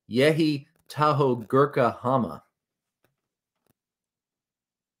said, "Yehi taho gurka hama."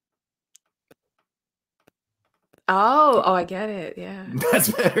 Oh, I get it. Yeah.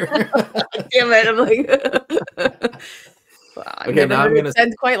 That's better. Damn it. I'm like, well, okay, now I'm gonna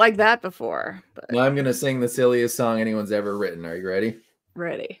said quite like that before. But... Now I'm gonna sing the silliest song anyone's ever written. Are you ready?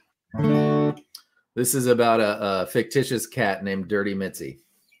 Ready. This is about a fictitious cat named Dirty Mitzi.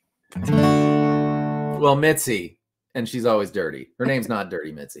 Well, Mitzi, and she's always dirty. Her name's not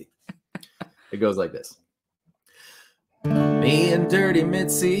Dirty Mitzi. It goes like this. Me and Dirty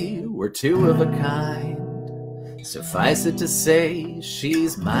Mitzi were two of a kind. Suffice it to say,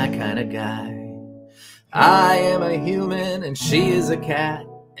 she's my kind of guy. I am a human and she is a cat,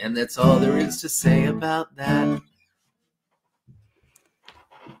 and that's all there is to say about that.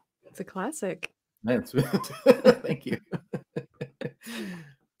 It's a classic. Thank you.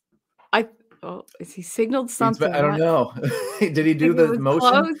 Is he signaled something? I don't know. Did he do the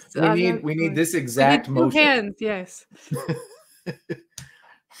motion? Close. We need this exact motion. Hands, yes.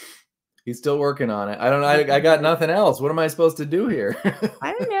 He's still working on it. I don't know. I got nothing else. What am I supposed to do here?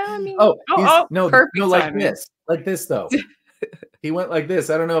 I don't know. I mean, no, like timing. Like this though. He went like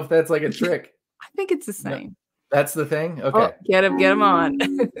this. I don't know if that's like a trick. I think it's the same. No, that's the thing. Okay. Oh, get him on.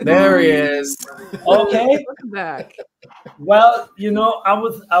 There he is. Okay. Welcome back. Well, I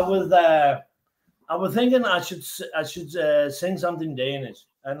was thinking I should sing something Danish,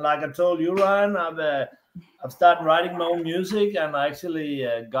 and like I told you, Ryan, I've started writing my own music, and I actually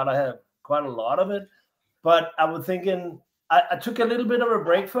gotta have quite a lot of it. But I was thinking I took a little bit of a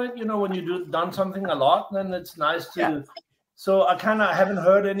break for it. When you done something a lot, then it's nice to. Yeah. So I kind of haven't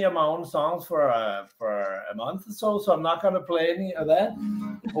heard any of my own songs for a month or so I'm not gonna play any of that.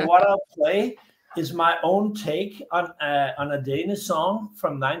 But what I'll play is my own take on a Danish song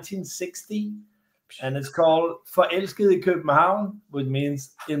from 1960, and it's called "Forelsket i København," which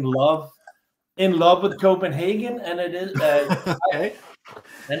means in love with Copenhagen, and it is. Okay.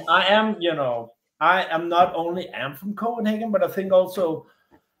 And I am, I am not only am from Copenhagen, but I think also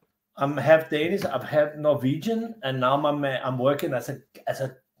I'm half Danish, I've half Norwegian, and now I'm working as a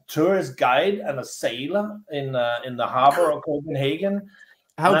tourist guide and a sailor in the harbor of Copenhagen.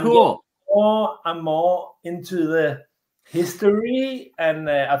 How cool! I'm more into the history, and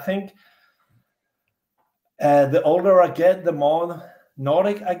I think the older I get, the more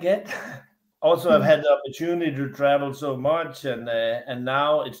Nordic I get. Also, I've had the opportunity to travel so much, and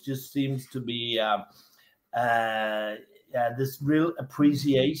now it just seems to be this real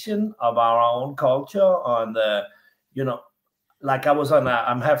appreciation of our own culture. On the, like I was on,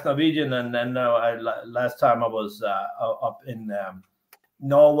 I'm half Norwegian, and then last time I was up in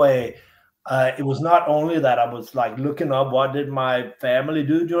Norway. It was not only that I was like looking up what did my family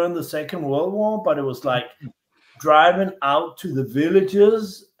do during the Second World War, but it was like driving out to the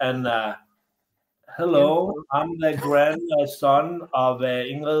villages and hello, I'm the grandson of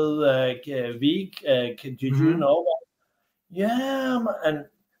Ingrid Wieck. Did you know that? Yeah, and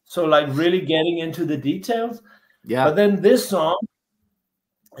so like really getting into the details. Yeah. But then this song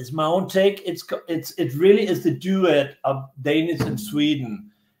is my own take. It really is the duet of Danish and Sweden.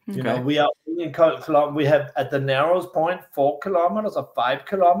 You know, we are in we have at the narrowest point 4 kilometers or 5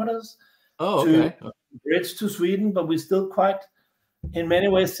 kilometers to bridge to Sweden, but we're still quite, in many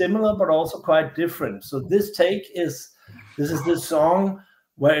ways, similar, but also quite different. So this take is this song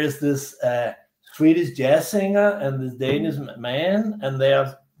where is this Swedish jazz singer and this Danish man, and they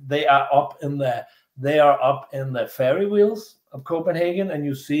are up in the ferry wheels of Copenhagen, and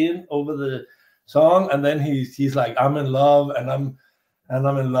you see him over the song, and then he's like, I'm in love, and I'm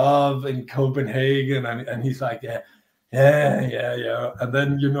in love in Copenhagen, and he's like, yeah, and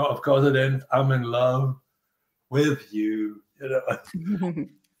then of course it ends, I'm in love with you,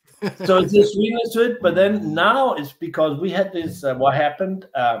 So it's this sweetness to it, but then now it's because we had this. What happened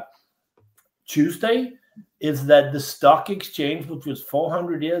Tuesday is that the stock exchange, which was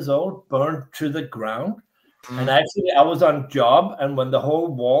 400 years old, burned to the ground. And actually, I was on job, and when the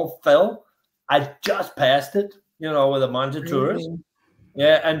whole wall fell, I just passed it, with a bunch of tourists.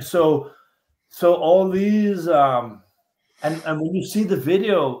 Yeah, and so all these, and when you see the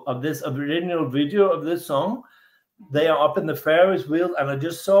video of this original video of this song, they are up in the Ferris wheel, and I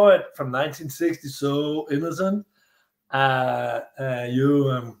just saw it from 1960. So innocent.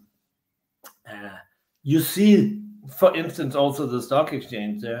 You see, for instance, also the stock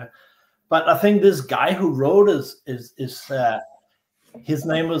exchange there. But I think this guy who wrote is his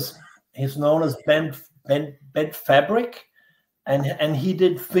name he's known as Bent Fabric, and he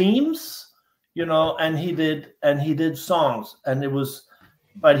did themes, and he did songs, and it was.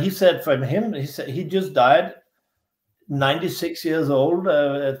 But he said from him, he said he just died 96 years old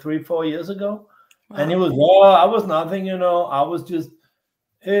 3-4 years ago. Wow. And he was, I was nothing, I was just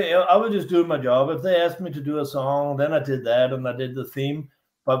doing my job. If they asked me to do a song, then I did that, and I did the theme.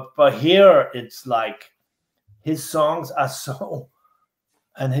 But here it's like his songs are so,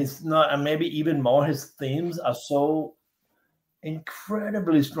 and maybe even more, his themes are so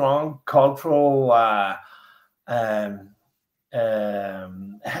incredibly strong cultural, has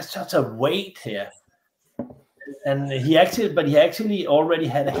such a weight here. And he actually already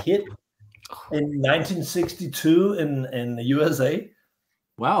had a hit in 1962 in the USA.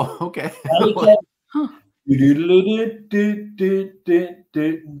 Wow. Okay. I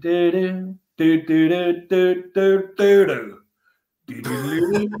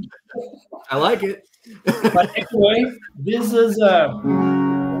like it. But anyway, this is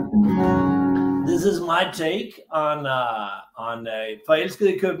my take on Forelsket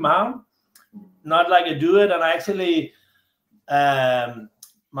i København. Not like I do it, and actually,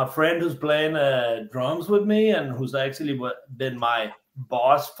 my friend who's playing drums with me and who's actually been my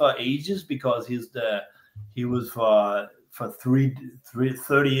boss for ages, because he was for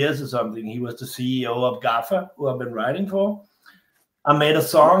 30 years or something. He was the CEO of GAFA, who I've been writing for. I made a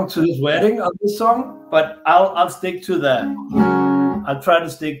song to his wedding on this song, but I'll stick to I'll try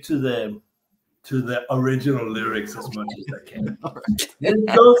to stick to the original lyrics as much as I can. I think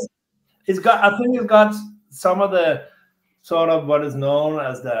it's got some of the sort of what is known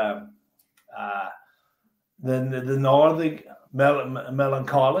as the Nordic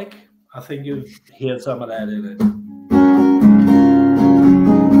melancholic. I think you hear some of that in it.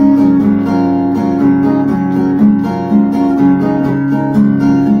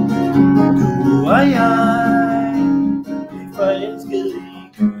 Du og jeg blev forelsket i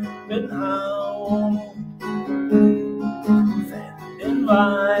København, fandt en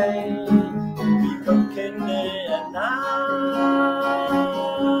vej, vi kom kendte af navn.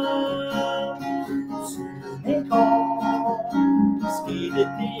 Siden et år skete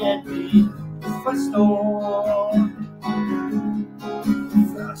det, at vi forstår.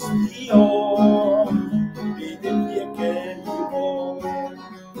 Først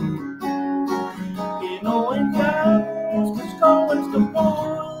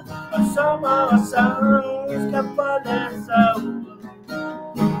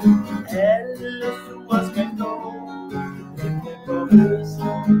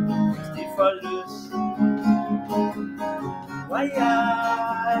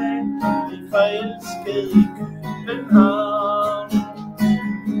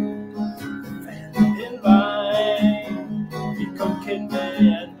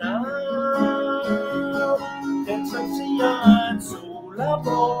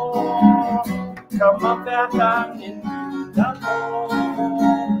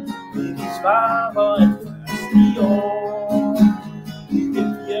svarer et første år i det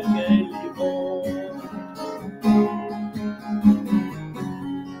virkelige år.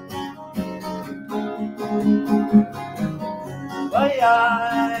 Og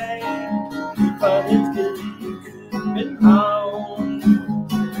jeg blev forelsket i København,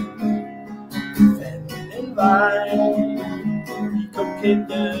 fandt en vej, vi kun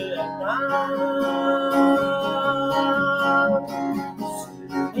kendte af navn.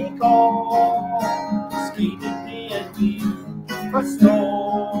 Siden i går skete det, at vi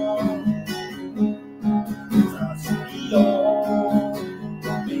forstår. Først i år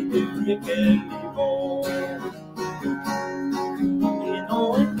blev det virkelige år. Endnu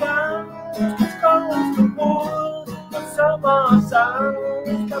en gang skal skoven stå brud, og sommer og sang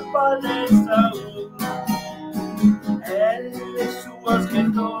skal folde sig ud. Alle sure skal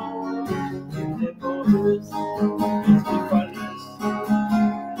gå, det må høst, hvis det foldes.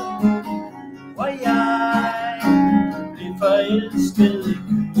 Og jeg blev forelsket i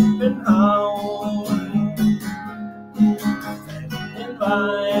København. Fandt en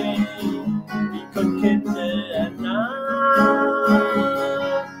vej, vi kun kendte af navn.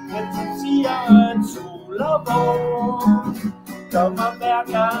 Men som siger, at sol og vår kommer hver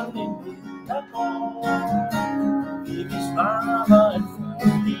gang en vinter går. Vi svarer et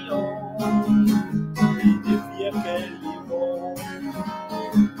første år i det virkelige år.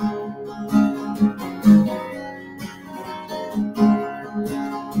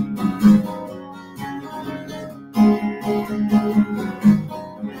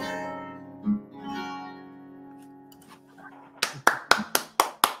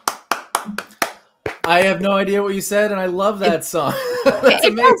 I have no idea what you said, and I love that song.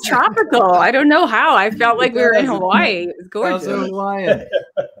 It felt tropical. I don't know how. I felt like we were in Hawaii. It was gorgeous. So Hawaiian.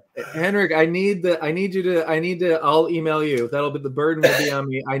 Henrik, I'll email you. That'll be the burden will be on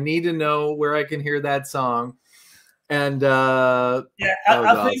me. I need to know where I can hear that song. And I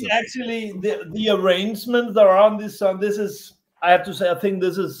think actually the arrangements that are on this song, this is, I have to say, I think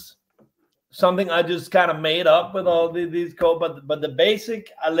this is something I just kind of made up with all these codes, but the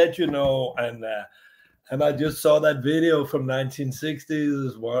basic, I'll let you know. And I just saw that video from 1960s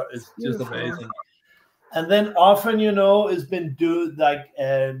as well. It's just amazing. And then often, it's been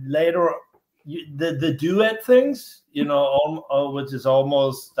later, the duet things, which is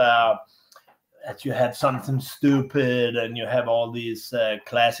almost that you have something stupid and you have all these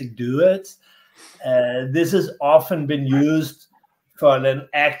classic duets. This has often been used for then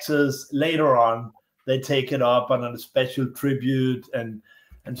actors later on. They take it up on a special tribute, and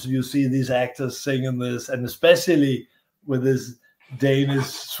so you see these actors singing this, and especially with this Danish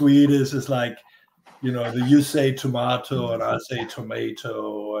Swedish, it's like, you say tomato and I say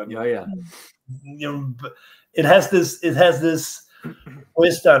tomato, and it has this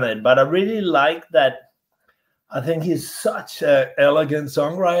twist on it. But I really like that. I think he's such an elegant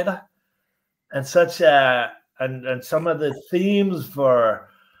songwriter, and and some of the themes for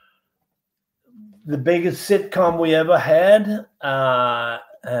the biggest sitcom we ever had.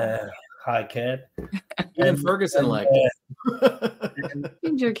 Hi, Cat. And Ferguson liked it.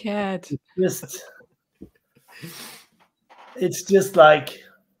 Ginger Cat. It's just like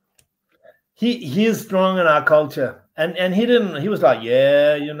he is strong in our culture, and he was like,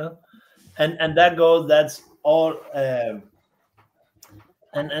 and that's all, and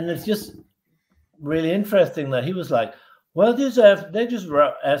it's just really interesting that he was like, well, they just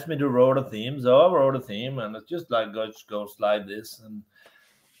asked me to write a theme, so I wrote a theme, and it's just like goes like this, and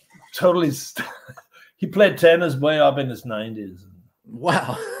totally. He played tennis way up in his 90s.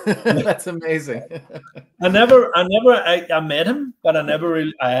 Wow, that's amazing. I met him, but I never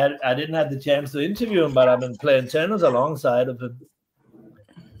really. I didn't have the chance to interview him, but I've been playing tennis alongside of him.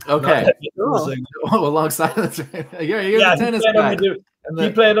 Okay, alongside of the you're the tennis guy.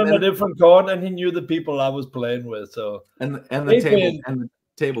 He played on a different court, and he knew the people I was playing with. So and the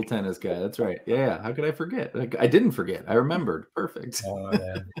table tennis guy. That's right. Yeah. How could I forget? I didn't forget. I remembered. Perfect. Oh,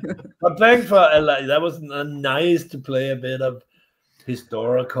 yeah. But thanks for that. Was nice to play a bit of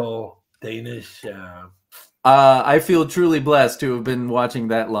historical Danish. I feel truly blessed to have been watching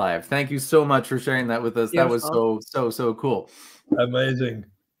that live. Thank you so much for sharing that with us. That was so cool. Amazing.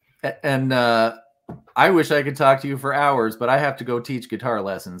 And I wish I could talk to you for hours, but I have to go teach guitar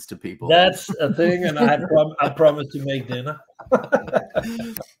lessons to people. That's a thing, and I promise to make dinner.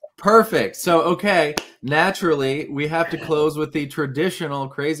 Perfect. So, okay, naturally, we have to close with the traditional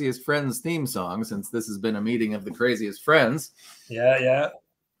Craziest Friends theme song, since this has been a meeting of the Craziest Friends. Yeah.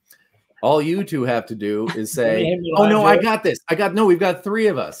 All you two have to do is say, oh, no, I got this. We've got three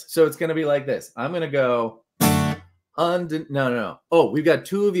of us. So it's going to be like this. I'm going to go, No. Oh, we've got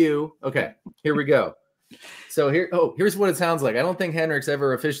two of you. Okay, here we go. So here's what it sounds like. I don't think Henrik's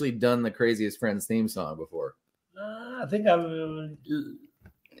ever officially done the Craziest Friends theme song before. I think I'm.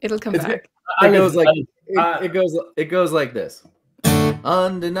 It'll come back. It goes like this.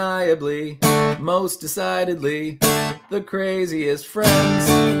 Undeniably, most decidedly, the craziest friends.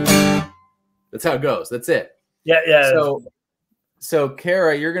 That's how it goes. That's it. Yeah. So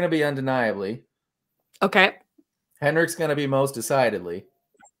Kara, you're going to be undeniably. Okay. Henrik's going to be most decidedly.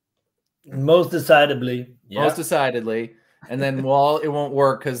 Most decidedly. Yeah. Most decidedly. And then it won't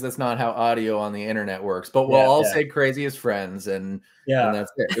work because that's not how audio on the internet works. But we'll all say craziest friends, and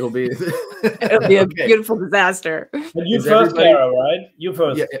that's it. It'll be a beautiful disaster. But you first, Kara, right? You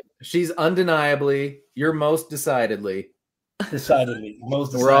first. Yeah, she's undeniably. You're most decidedly. Decidedly.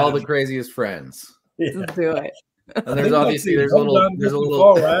 Most decidedly. We're all the craziest friends. Yeah. Let's do it. And there's a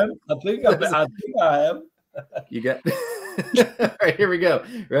little. Right? I think I am. You got. All right, here we go.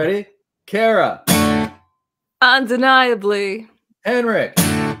 Ready? Kara. Undeniably. Henrik.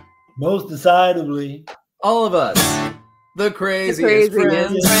 Most decidedly. All of us. The craziest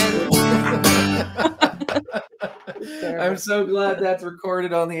friends. I'm so glad that's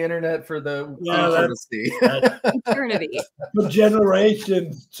recorded on the internet for the honesty. Eternity. For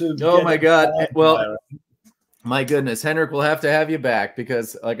generations to. Oh my God. Well, my goodness, Henrik, we'll have to have you back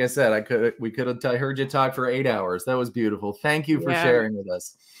because, like I said, we could have heard you talk for 8 hours. That was beautiful. Thank you for sharing with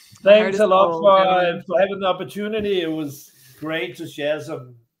us. Thanks a lot for having the opportunity. It was great to share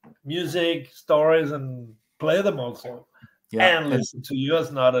some music stories and play them also. Yeah, and listen to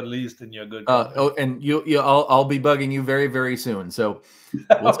yours, not at least in your good. And I'll be bugging you very, very soon. So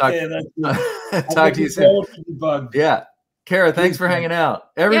we'll talk to you soon. Yeah, Kara, thanks for hanging out.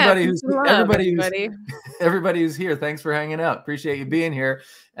 Everybody who's here, thanks for hanging out. Appreciate you being here,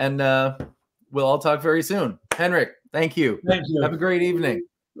 and we'll all talk very soon. Henrik, thank you. Thank you. Have a great evening.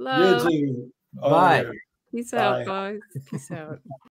 Love. You too. Bye. Peace out, guys. Peace out.